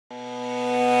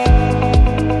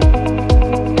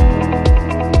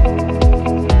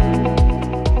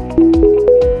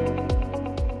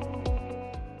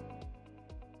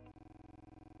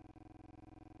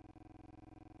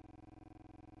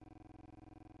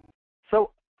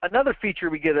Another feature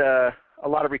we get a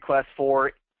lot of requests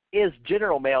for is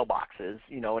general mailboxes,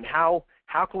 and how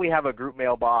can we have a group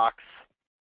mailbox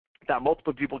that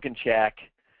multiple people can check,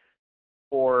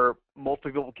 or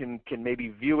multiple people can maybe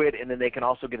view it, and then they can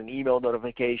also get an email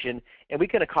notification, and we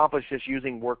can accomplish this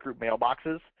using workgroup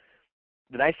mailboxes.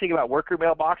 The nice thing about workgroup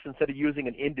mailbox, instead of using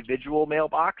an individual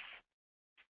mailbox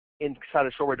inside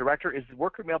of Shoreware Director, is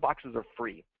workgroup mailboxes are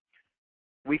free.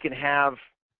 We can have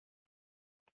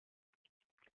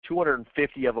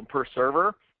 250 of them per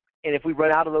server, and if we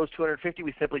run out of those 250,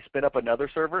 we simply spin up another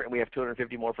server, and we have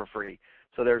 250 more for free.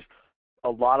 So there's a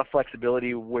lot of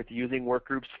flexibility with using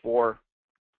workgroups for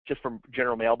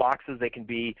general mailboxes. They can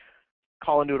be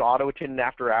call into an auto attendant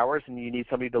after hours, and you need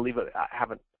somebody to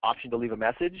have an option to leave a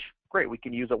message. Great, we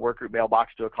can use a workgroup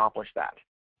mailbox to accomplish that.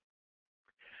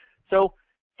 So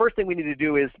first thing we need to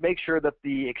do is make sure that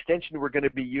the extension we're going to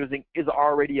be using is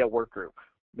already a workgroup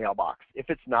mailbox. If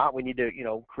it's not, we need to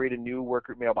create a new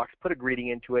workgroup mailbox, put a greeting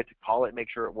into it, call it, make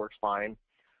sure it works fine.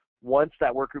 Once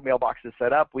that workgroup mailbox is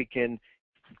set up, we can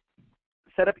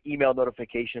set up email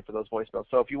notification for those voicemails.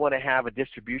 So if you want to have a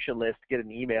distribution list, get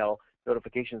an email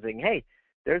notification saying, hey,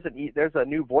 there's a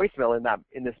new voicemail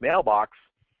in this mailbox.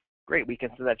 Great, we can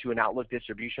send that to an Outlook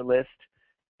distribution list,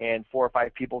 and 4 or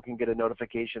 5 people can get a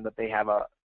notification that they have a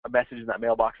message in that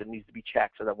mailbox that needs to be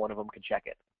checked, so that one of them can check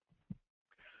it.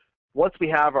 Once we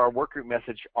have our workgroup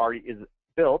message already is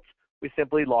built, we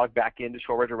simply log back into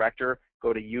Shoreware Director,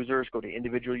 go to users, go to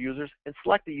individual users, and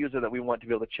select the user that we want to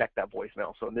be able to check that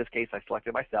voicemail. So in this case, I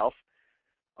selected myself.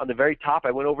 On the very top,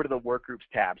 I went over to the Workgroups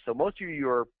tab. So most of you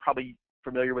are probably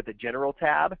familiar with the General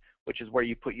tab, which is where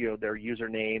you put their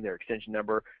username, their extension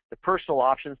number. The Personal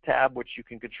Options tab, which you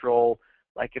can control,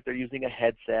 like if they're using a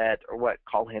headset or what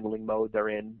call handling mode they're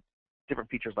in, different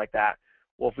features like that.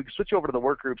 Well, if we switch over to the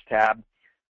Workgroups tab,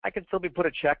 I can simply put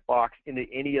a checkbox into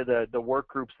any of the work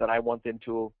groups that I want them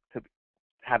to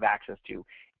have access to.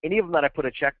 Any of them that I put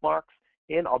a checkbox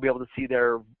in, I'll be able to see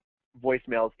their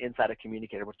voicemails inside a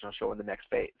communicator, which I'll show in the next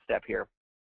step here.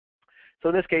 So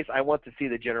in this case, I want to see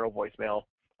the general voicemail.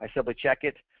 I simply check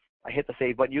it. I hit the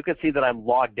save button. You can see that I'm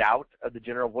logged out of the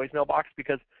general voicemail box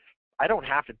because I don't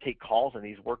have to take calls in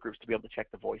these work groups to be able to check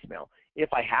the voicemail.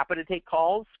 If I happen to take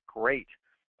calls, great.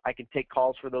 I can take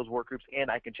calls for those work groups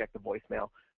and I can check the voicemail.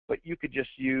 But you could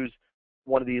just use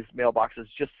one of these mailboxes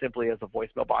just simply as a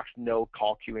voicemail box, no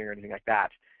call queuing or anything like that,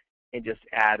 and just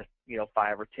add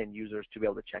 5 or 10 users to be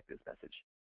able to check this message.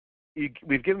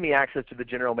 We've given me access to the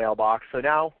general mailbox, so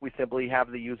now we simply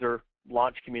have the user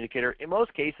launch communicator. In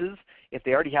most cases, if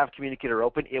they already have communicator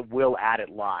open, it will add it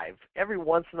live. Every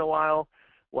once in a while,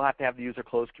 we'll have to have the user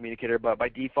close communicator, but by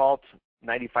default,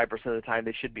 95% of the time,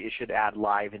 it should add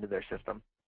live into their system.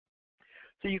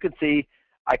 So you can see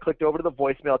I clicked over to the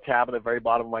voicemail tab at the very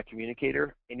bottom of my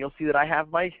communicator, and you'll see that I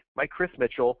have my Chris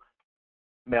Mitchell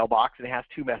mailbox, and it has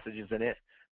 2 messages in it.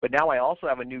 But now I also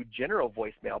have a new general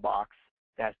voicemail box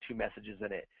that has 2 messages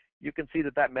in it. You can see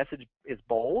that that message is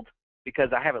bold because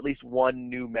I have at least one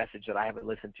new message that I haven't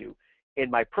listened to.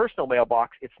 In my personal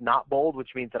mailbox, it's not bold, which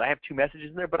means that I have 2 messages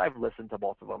in there, but I've listened to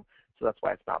both of them, so that's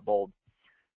why it's not bold.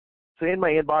 So in my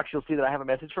inbox, you'll see that I have a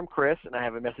message from Chris and I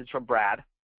have a message from Brad.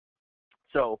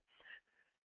 So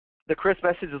the Chris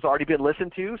message has already been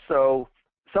listened to, so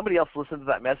somebody else listens to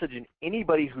that message, and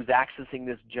anybody who's accessing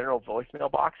this general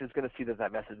voicemail box is going to see that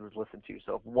that message was listened to.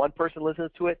 So if one person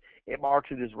listens to it, it marks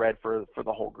it as read for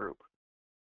the whole group.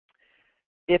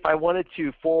 If I wanted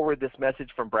to forward this message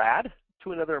from Brad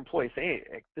to another employee, say,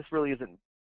 hey, this really isn't,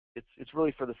 it's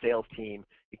really for the sales team.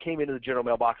 It came into the general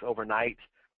mailbox overnight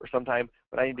or sometime,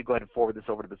 but I need to go ahead and forward this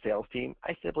over to the sales team.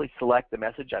 I simply select the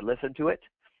message, I listen to it.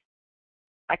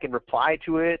 I can reply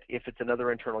to it if it's another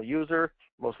internal user.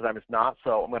 Most of the time it's not,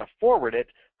 so I'm going to forward it.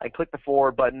 I click the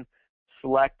forward button,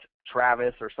 select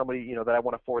Travis or somebody that I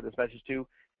want to forward this message to,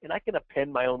 and I can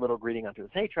append my own little greeting onto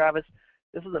this. Hey Travis,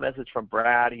 this is a message from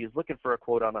Brad. He's looking for a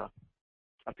quote on a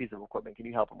piece of equipment. Can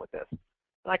you help him with this?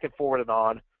 And I can forward it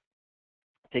on,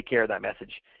 take care of that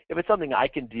message. If it's something I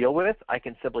can deal with, I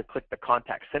can simply click the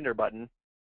contact sender button,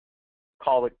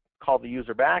 call the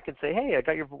user back and say, hey, I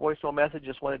got your voicemail message,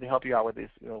 just wanted to help you out with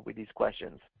these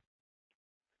questions.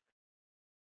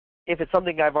 If it's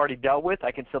something I've already dealt with,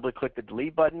 I can simply click the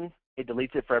delete button. It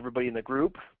deletes it for everybody in the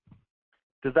group.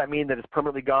 Does that mean that it's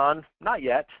permanently gone? Not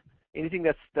yet. Anything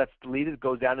that's deleted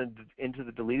goes down into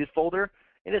the deleted folder,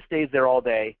 and it stays there all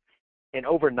day. And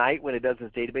overnight, when it does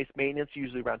its database maintenance,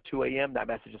 usually around 2 a.m., that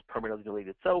message is permanently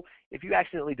deleted. So if you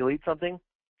accidentally delete something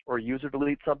or a user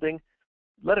deletes something,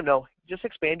 let them know. Just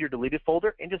expand your deleted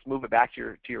folder and just move it back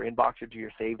to your inbox or to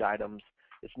your saved items.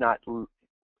 It's not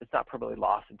permanently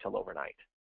lost until overnight.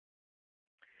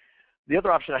 The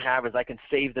other option I have is I can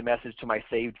save the message to my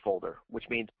saved folder, which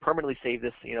means permanently save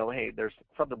this. You know, hey, there's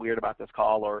something weird about this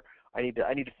call, or I need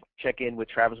to check in with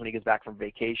Travis when he gets back from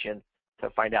vacation to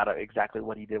find out exactly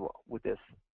what he did with this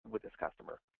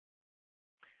customer.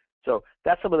 So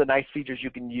that's some of the nice features you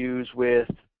can use with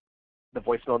the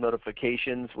voicemail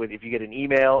notifications. With if you get an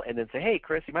email and then say, hey,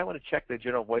 Chris, you might want to check the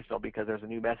general voicemail because there's a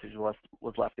new message was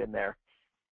left in there.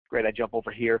 Great, I jump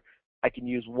over here. I can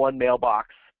use one mailbox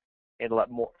and let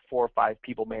 4 or 5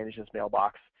 people manage this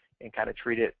mailbox and kind of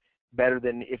treat it better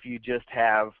than if you just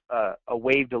have a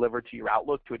wave delivered to your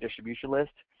Outlook to a distribution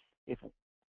list. If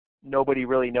nobody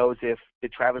really knows if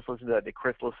did Travis listen to it, did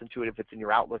Chris listen to it, if it's in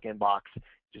your Outlook inbox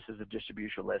just as a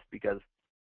distribution list, because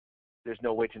there's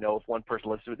no way to know if one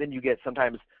person listens to it. Then you get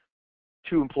sometimes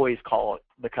 2 employees call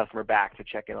the customer back to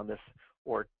check in on this,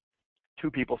 or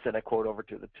 2 people send a quote over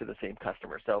to the same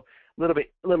customer. So a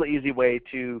little easy way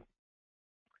to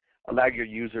allow your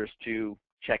users to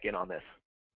check in on this.